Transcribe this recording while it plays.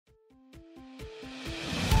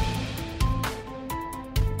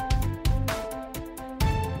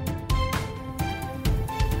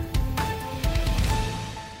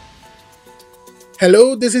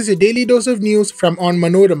Hello, this is your daily dose of news from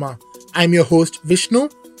Onmanorama. I'm your host Vishnu,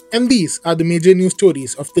 and these are the major news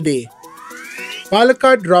stories of the day.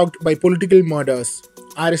 Palakkad rocked by political murders.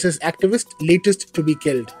 RSS activist latest to be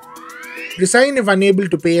killed. Resign if unable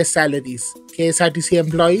to pay his salaries. KSRTC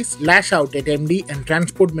employees lash out at MD and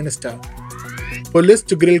Transport Minister. Police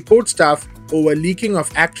to grill court staff over leaking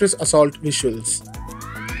of actress assault visuals.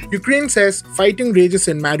 Ukraine says fighting rages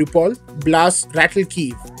in Mariupol, blasts rattle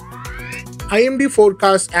Kyiv. IMD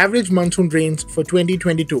forecasts average monsoon rains for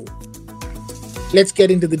 2022. Let's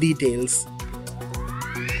get into the details.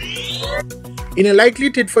 In a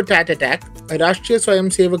likely tit-for-tat attack, a Rashtriya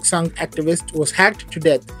Swayamsevak Sangh activist was hacked to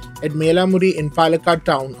death at Melamuri in Palakkad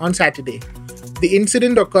town on Saturday. The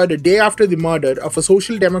incident occurred a day after the murder of a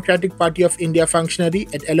Social Democratic Party of India functionary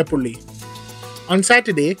at Ellapulli. On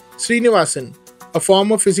Saturday, Srinivasan, a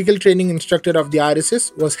former physical training instructor of the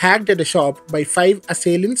RSS, was hacked at a shop by 5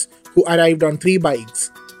 assailants who arrived on 3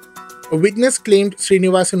 bikes. A witness claimed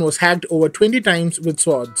Srinivasan was hacked over 20 times with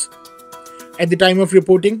swords. At the time of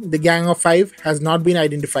reporting, the gang of 5 has not been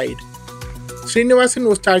identified. Srinivasan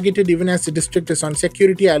was targeted even as the district is on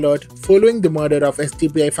security alert following the murder of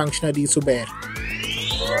SDPI functionary Subair.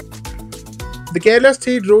 The Kerala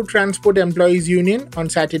State Road Transport Employees Union on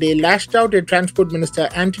Saturday lashed out at Transport Minister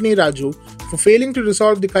Anthony Raju for failing to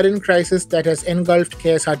resolve the current crisis that has engulfed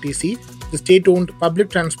KSRTC, the state-owned public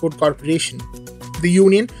transport corporation. The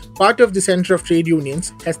union, part of the Centre of Trade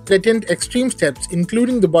Unions, has threatened extreme steps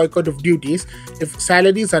including the boycott of duties if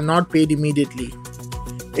salaries are not paid immediately.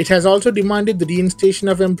 It has also demanded the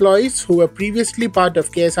reinstatement of employees who were previously part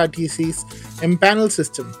of KSRTC's empanel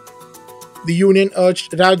system. The union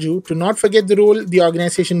urged Raju to not forget the role the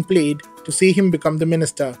organization played to see him become the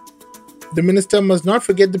minister. The minister must not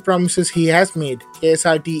forget the promises he has made,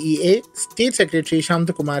 KSRTEA State Secretary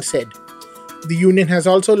Shantakumar said. The union has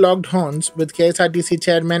also locked horns with KSRTC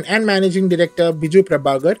chairman and managing director Biju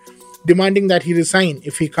Prabhakar, demanding that he resign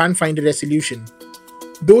if he can't find a resolution.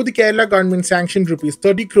 Though the Kerala government sanctioned Rs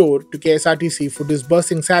 30 crore to KSRTC for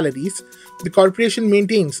disbursing salaries, the corporation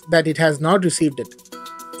maintains that it has not received it.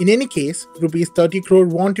 In any case, Rs 30 crore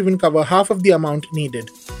won't even cover half of the amount needed.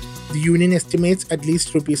 The union estimates at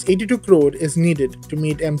least Rs 82 crore is needed to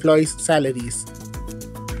meet employees' salaries.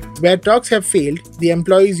 Where talks have failed, the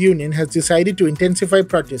employees' union has decided to intensify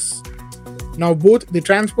protests. Now both the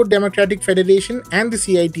Transport Democratic Federation and the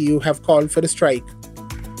CITU have called for a strike.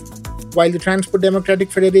 While the Transport Democratic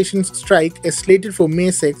Federation's strike is slated for May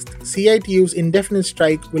 6th, CITU's indefinite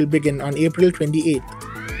strike will begin on April 28th.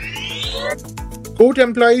 Court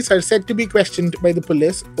employees are said to be questioned by the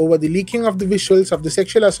police over the leaking of the visuals of the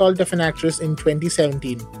sexual assault of an actress in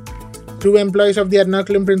 2017. 2 employees of the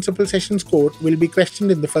Ernakulam Principal Sessions Court will be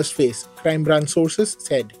questioned in the first phase, crime branch sources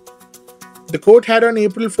said. The court had on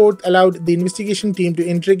April 4th allowed the investigation team to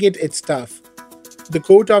interrogate its staff. The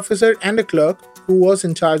court officer and a clerk, who was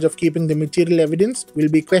in charge of keeping the material evidence, will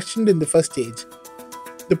be questioned in the first stage.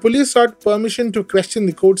 The police sought permission to question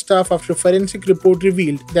the court staff after a forensic report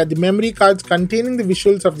revealed that the memory cards containing the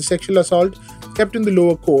visuals of the sexual assault kept in the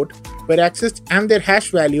lower court were accessed and their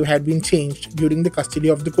hash value had been changed during the custody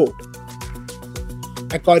of the court.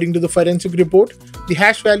 According to the forensic report, the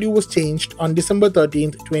hash value was changed on December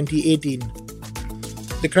 13, 2018.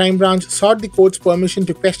 The crime branch sought the court's permission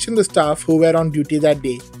to question the staff who were on duty that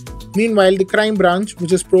day. Meanwhile, the crime branch,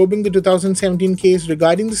 which is probing the 2017 case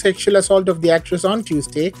regarding the sexual assault of the actress on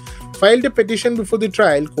Tuesday, filed a petition before the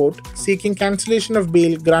trial court seeking cancellation of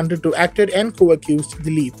bail granted to actor and co-accused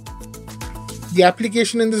Dilip. The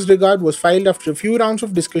application in this regard was filed after a few rounds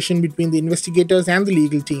of discussion between the investigators and the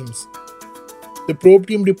legal teams. The probe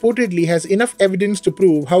team reportedly has enough evidence to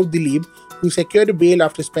prove how Dilip, who secured a bail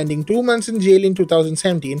after spending 2 months in jail in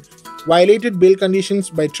 2017, violated bail conditions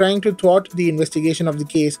by trying to thwart the investigation of the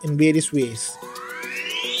case in various ways.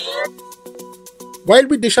 While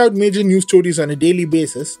we dish out major news stories on a daily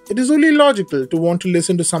basis, it is only logical to want to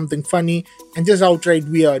listen to something funny and just outright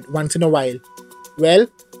weird once in a while. Well,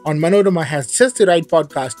 Onmanorama has just the right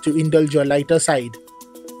podcast to indulge your lighter side.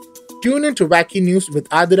 Tune in to Wacky News with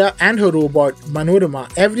Adira and her robot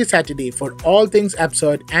Manorama every Saturday for all things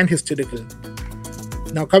absurd and hysterical.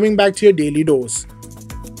 Now coming back to your daily dose.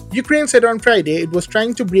 Ukraine said on Friday it was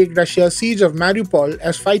trying to break Russia's siege of Mariupol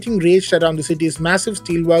as fighting raged around the city's massive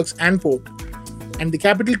steelworks and port, and the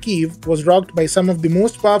capital Kyiv was rocked by some of the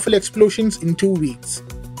most powerful explosions in 2 weeks.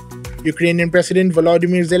 Ukrainian President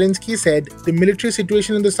Volodymyr Zelensky said the military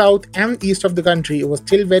situation in the south and east of the country was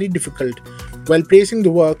still very difficult, while praising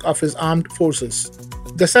the work of his armed forces.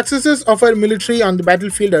 The successes of our military on the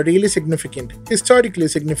battlefield are really significant, historically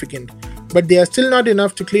significant, but they are still not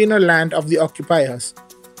enough to clean our land of the occupiers.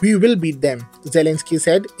 We will beat them, Zelensky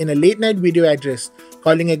said in a late-night video address,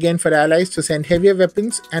 calling again for allies to send heavier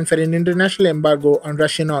weapons and for an international embargo on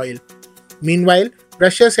Russian oil. Meanwhile,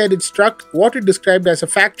 Russia said it struck what it described as a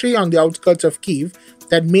factory on the outskirts of Kyiv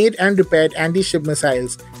that made and repaired anti-ship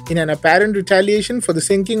missiles in an apparent retaliation for the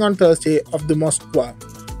sinking on Thursday of the Moskva,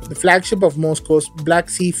 the flagship of Moscow's Black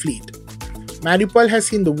Sea Fleet. Mariupol has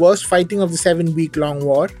seen the worst fighting of the 7-week-long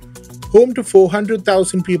war. Home to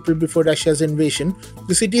 400,000 people before Russia's invasion,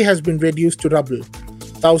 the city has been reduced to rubble.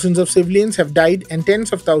 Thousands of civilians have died and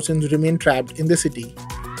tens of thousands remain trapped in the city.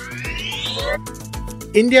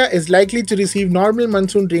 India is likely to receive normal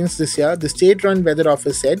monsoon rains this year, the state-run weather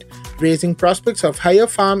office said, raising prospects of higher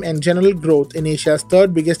farm and general growth in Asia's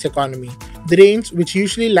third biggest economy. The rains, which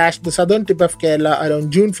usually lash the southern tip of Kerala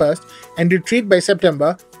around June 1st and retreat by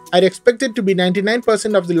September, are expected to be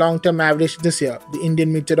 99% of the long-term average this year, the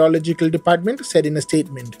Indian Meteorological Department said in a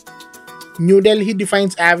statement. New Delhi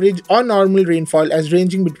defines average or normal rainfall as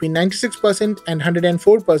ranging between 96% and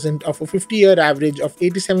 104% of a 50-year average of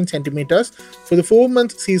 87 centimeters for the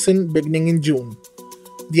 4-month season beginning in June.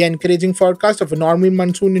 The encouraging forecast of a normal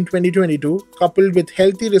monsoon in 2022, coupled with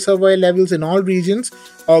healthy reservoir levels in all regions,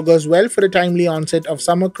 augurs well for a timely onset of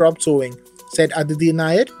summer crop sowing, said Aditi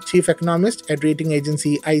Nair, chief economist at rating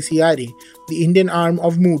agency ICRE, the Indian arm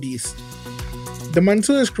of Moody's. The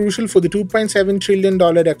monsoon is crucial for the $2.7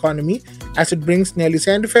 trillion economy as it brings nearly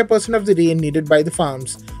 75% of the rain needed by the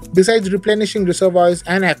farms, besides replenishing reservoirs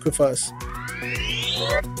and aquifers.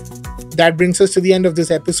 That brings us to the end of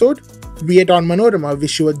this episode. We at Onmanorama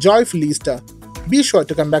wish you a joyful Easter. Be sure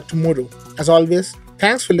to come back tomorrow. As always,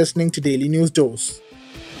 thanks for listening to Daily News Dose.